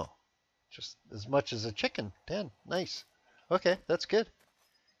 Oh, just as much as a chicken. 10. Nice. Okay, that's good.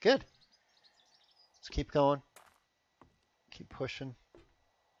 Good. Let's keep going. Keep pushing.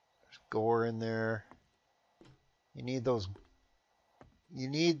 There's gore in there. You need those. You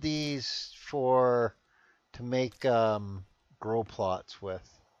need these to make grow plots with,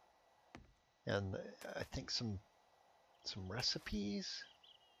 and I think some recipes.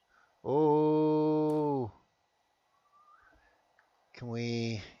 Oh, can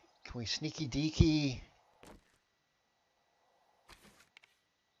we sneaky deaky?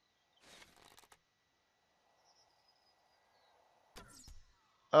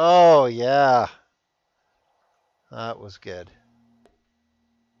 Oh yeah, that was good.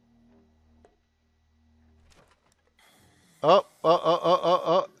 Oh, oh, oh, oh, oh,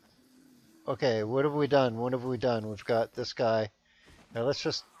 oh. Okay, what have we done? What have we done? We've got this guy. Now let's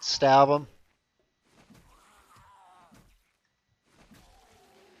just stab him.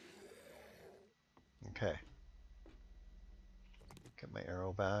 Okay. Get my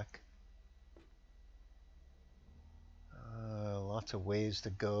arrow back. Lots of ways to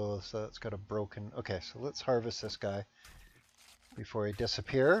go, so that's got a broken... Okay, so let's harvest this guy before he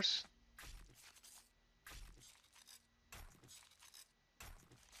disappears.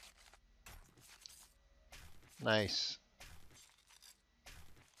 Nice.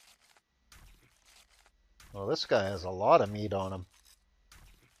 Well, this guy has a lot of meat on him.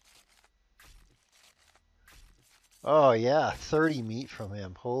 Oh yeah, 30 meat from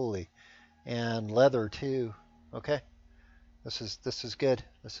him. Holy. And leather too. Okay. This is good.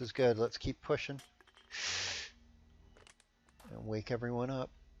 This is good. Let's keep pushing and wake everyone up.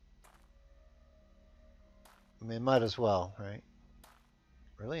 I mean, might as well, right?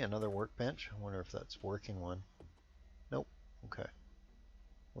 Really, another workbench? I wonder if that's working one. Nope. Okay.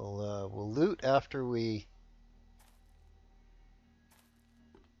 We'll loot after we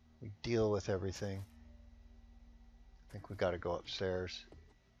deal with everything. I think we got to go upstairs.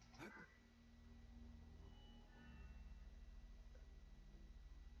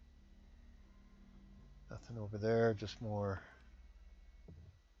 Nothing over there. Just more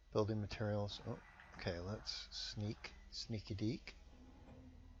building materials. Oh, okay. Let's sneaky deek,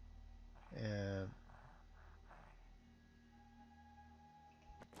 and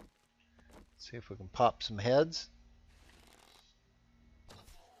see if we can pop some heads.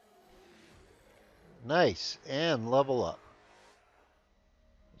 Nice, and level up.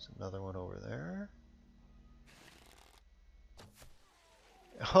 There's another one over there.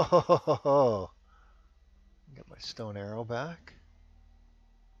 Oh, get my stone arrow back.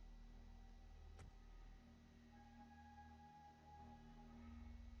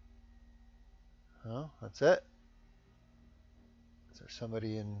 Oh, that's it. Is there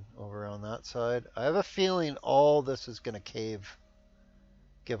somebody in over on that side? I have a feeling all this is going to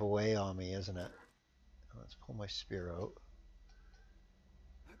give away on me, isn't it? Let's pull my spear out.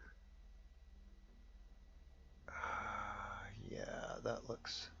 Yeah, that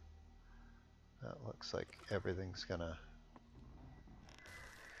looks like everything's gonna,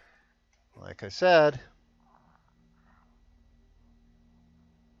 like I said.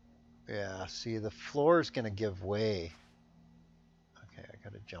 Yeah, see, the floor is gonna give way. Okay, I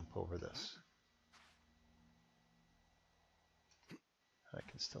gotta jump over this. I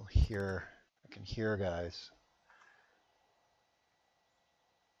can still hear. I can hear guys.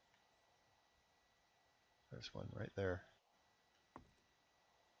 There's one right there.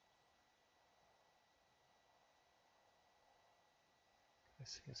 I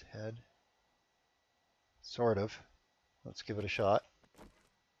see his head. Sort of. Let's give it a shot.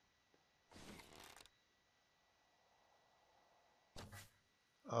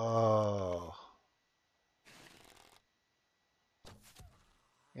 Oh.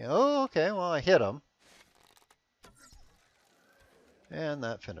 Yeah, oh, okay. Well, I hit him. And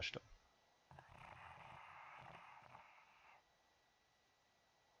that finished him.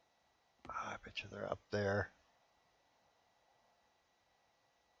 Oh, I bet you they're up there.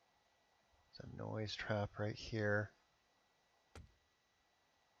 There's a noise trap right here.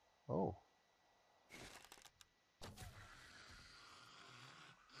 Oh.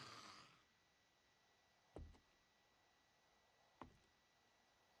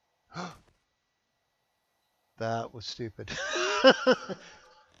 That was stupid.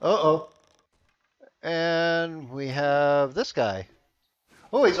 Uh-oh. And we have this guy.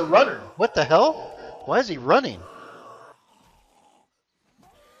 Oh, he's a runner. What the hell? Why is he running?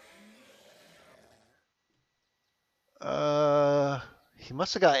 Uh, he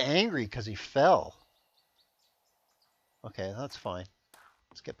must have got angry because he fell. Okay, that's fine.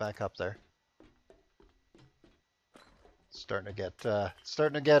 Let's get back up there. Starting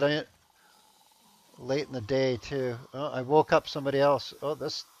to get in late in the day too. Oh, I woke up somebody else. Oh,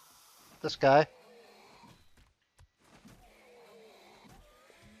 this guy.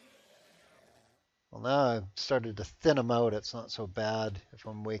 Well, now I've started to thin him out. It's not so bad if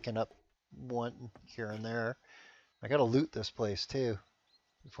I'm waking up one here and there. I gotta loot this place too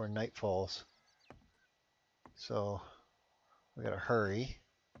before night falls. So we gotta hurry.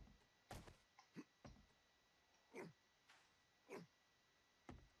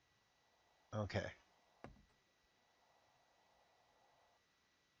 Okay.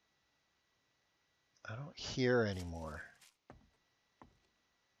 I don't hear anymore.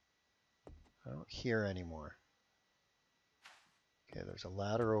 I don't hear anymore. Okay, there's a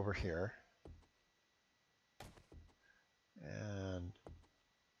ladder over here. And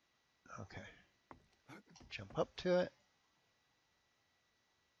okay. Jump up to it.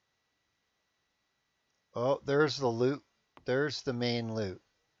 Oh, there's the loot. There's the main loot.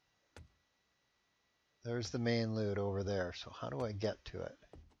 There's the main loot over there. So how do I get to it?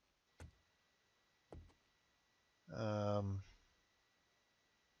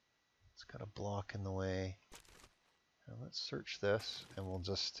 It's got a block in the way. Now let's search this and we'll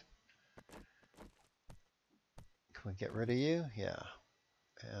just, can we get rid of you? Yeah.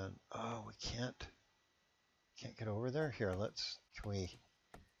 And, oh, we can't get over there. Here, can we?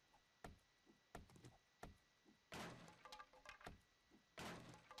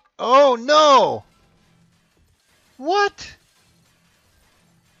 Oh no! What?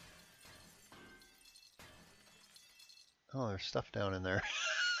 Oh, there's stuff down in there.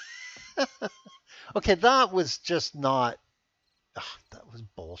 Okay, that was just not. Ugh, that was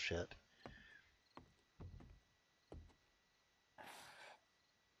bullshit.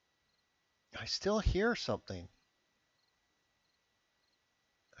 I still hear something.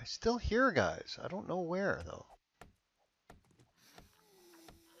 I still hear guys. I don't know where though.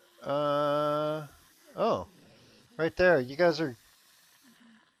 Oh, right there. You guys are.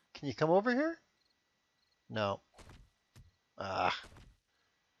 Can you come over here? No. Ah,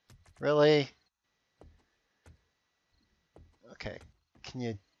 really? Okay. Can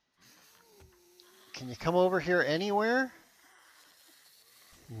you can you come over here anywhere?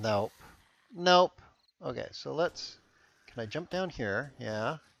 Nope. Nope. Okay, so let's. Can I jump down here?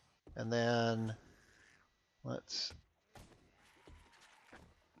 Yeah. And then let's.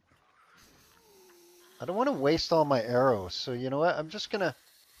 I don't want to waste all my arrows, so you know what? I'm just gonna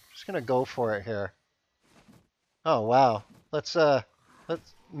go for it here. Oh wow. Let's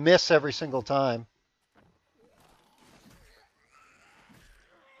miss every single time.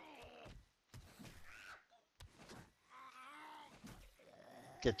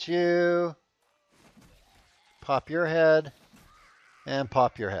 Get you. Pop your head and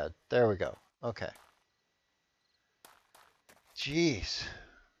pop your head. There we go. Okay. Jeez.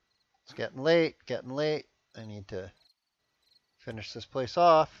 It's getting late, getting late. I need to finish this place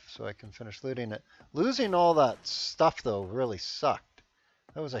off so I can finish looting it. Losing all that stuff though really sucked.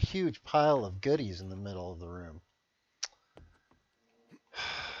 That was a huge pile of goodies in the middle of the room.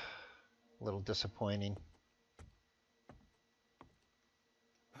 A little disappointing.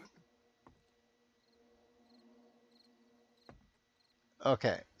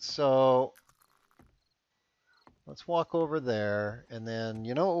 Okay, so let's walk over there and then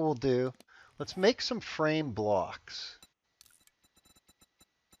you know what we'll do? Let's make some frame blocks.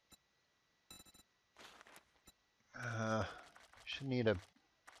 Should need a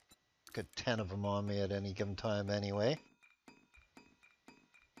good 10 of them on me at any given time anyway.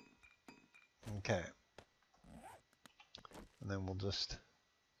 Okay. And then we'll just,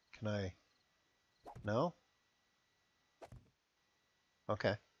 can I, no?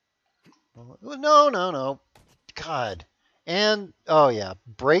 Okay. No, no, no. God. And, oh yeah,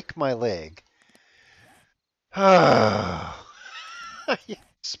 break my leg.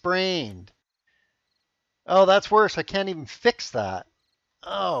 Sprained. Oh, that's worse. I can't even fix that.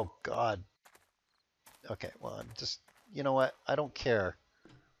 Oh, God. Okay, well, I'm just, you know what? I don't care.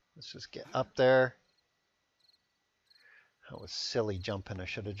 Let's just get up there. That was silly jumping. I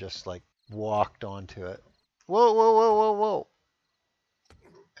should have just, like, walked onto it. Whoa, whoa, whoa, whoa, whoa.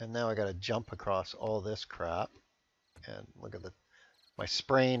 And now I got to jump across all this crap. And look at the, my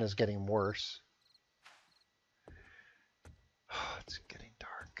sprain is getting worse. It's getting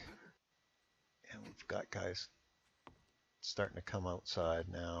dark. And we've got guys starting to come outside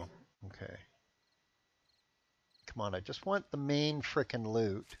now. Okay. Come on, I just want the main frickin'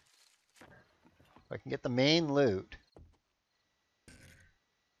 loot. If I can get the main loot.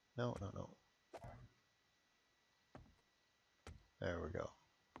 No, no, no. There we go.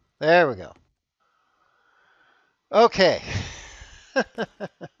 There we go. Okay.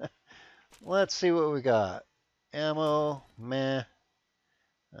 Let's see what we got. Ammo, meh.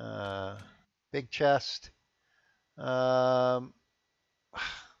 Uh, big chest. Um,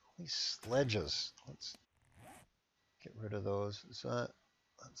 these sledges. Let's get rid of those.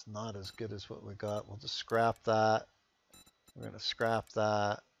 That's not as good as what we got. We'll just scrap that. We're going to scrap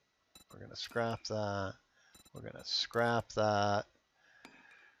that. We're going to scrap that. We're going to scrap that.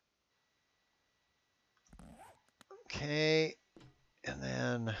 Okay. And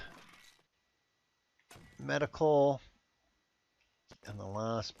then medical. And the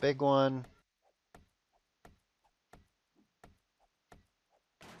last big one.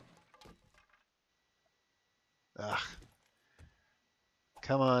 Ugh.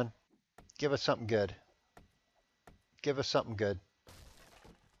 Come on. Give us something good. Give us something good.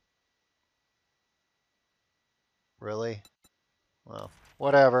 Really? Well,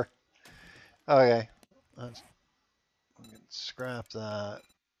 whatever. Okay. Let's scrap that.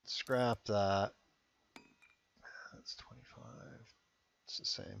 Scrap that. That's 25. It's the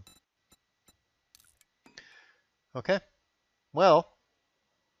same. Okay. Well,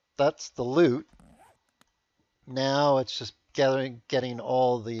 that's the loot. Now it's just getting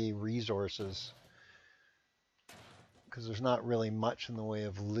all the resources because there's not really much in the way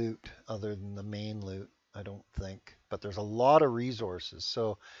of loot other than the main loot, I don't think. But there's a lot of resources.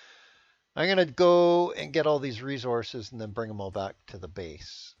 So I'm going to go and get all these resources and then bring them all back to the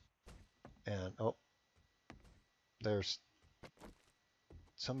base. And, oh, There's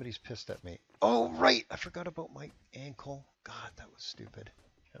somebody's pissed at me. Oh, right. I forgot about my ankle. God, that was stupid.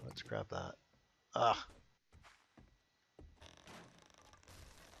 Okay, let's grab that. Ah,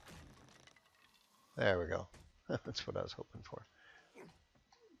 there we go. That's what I was hoping for.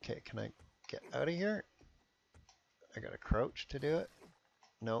 Okay, can I get out of here? I gotta crouch to do it.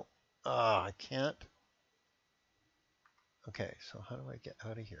 No. Ah, I can't. Okay, so how do I get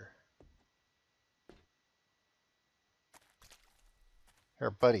out of here?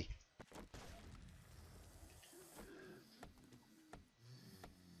 Here, buddy.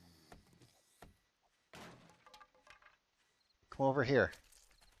 Come over here.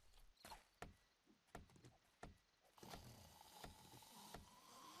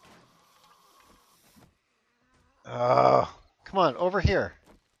 Oh, come on, over here.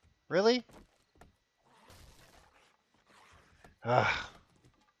 Really? Ah,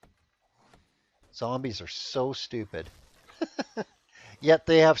 zombies are so stupid. Yet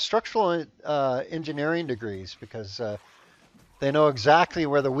they have structural engineering degrees because they know exactly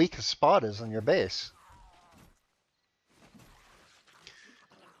where the weakest spot is on your base.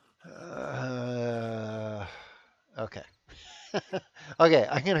 Uh, okay. Okay,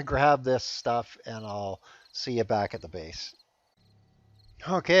 I'm going to grab this stuff and I'll see you back at the base.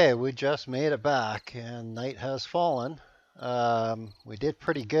 Okay, we just made it back and night has fallen. We did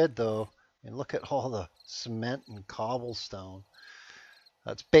pretty good though. And look at all the cement and cobblestone.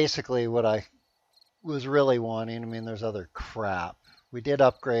 That's basically what I was really wanting. I mean, there's other crap. We did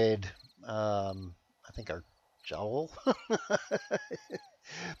upgrade, I think our jowl,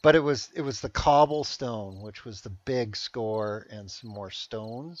 but it was the cobblestone, which was the big score, and some more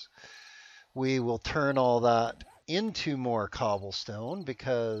stones. We will turn all that into more cobblestone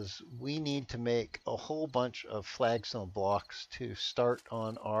because we need to make a whole bunch of flagstone blocks to start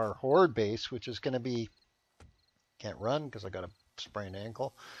on our horde base, which is going to be, can't run because I got a sprained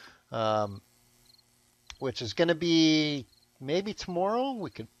ankle, um, which is going to be maybe tomorrow. We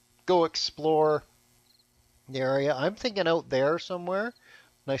could go explore the area. I'm thinking out there somewhere,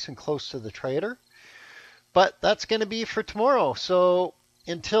 nice and close to the trader. But that's going to be for tomorrow. So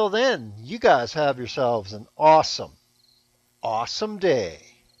until then, you guys have yourselves an awesome, awesome day.